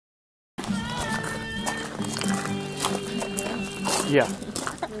Yeah.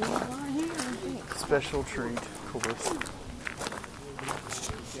 Special treat, of course.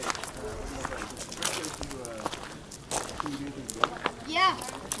 Yeah.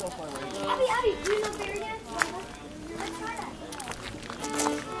 Abby, do you know bear yet? Let's try that.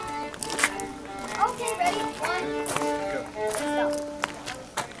 Okay, ready? 1, go.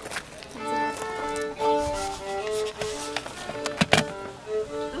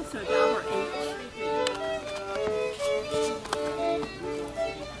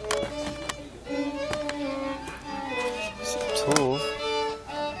 Cool.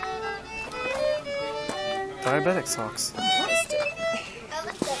 Diabetic socks.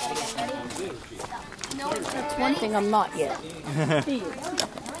 That's one thing I'm not yet.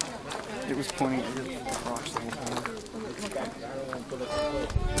 It was pointing at your crotch the whole time.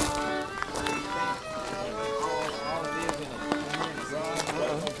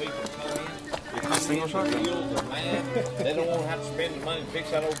 Single shotgun. They don't want to have to spend the money to fix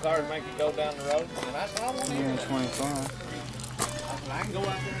that old car and make it go down the road. And that's what I want. Yeah, 25. I can go out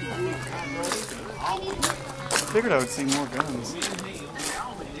there and do it. Figured I would see more guns.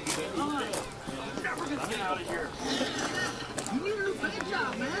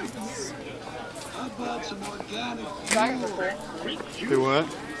 Do what?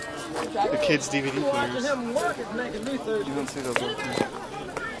 The kids' DVD players. You don't see those open.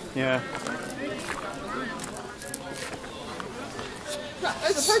 Yeah.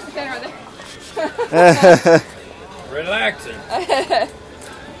 There's a person standing right there. Relaxing.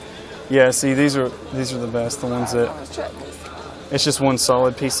 Yeah, see, these are the best. The ones that it's just one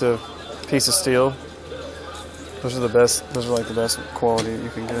solid piece of steel. Those are the best. Those are like the best quality you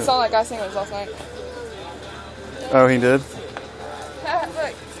can get. Saw that guy singing last night. Oh, he did.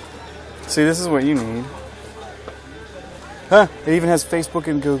 Look. See, this is what you need. Huh? It even has Facebook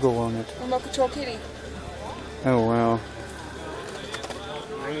and Google on it. Remote control kitty. Oh wow.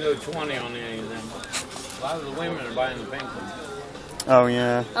 I can go 20 on any of them. A lot of the women are buying the pink ones. Oh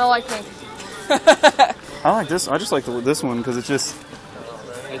yeah. I don't like pink. I like this. I just like this one because it's just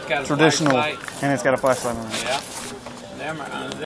It's got a traditional flashlight. and it's got a flashlight on it. Yeah. Them are,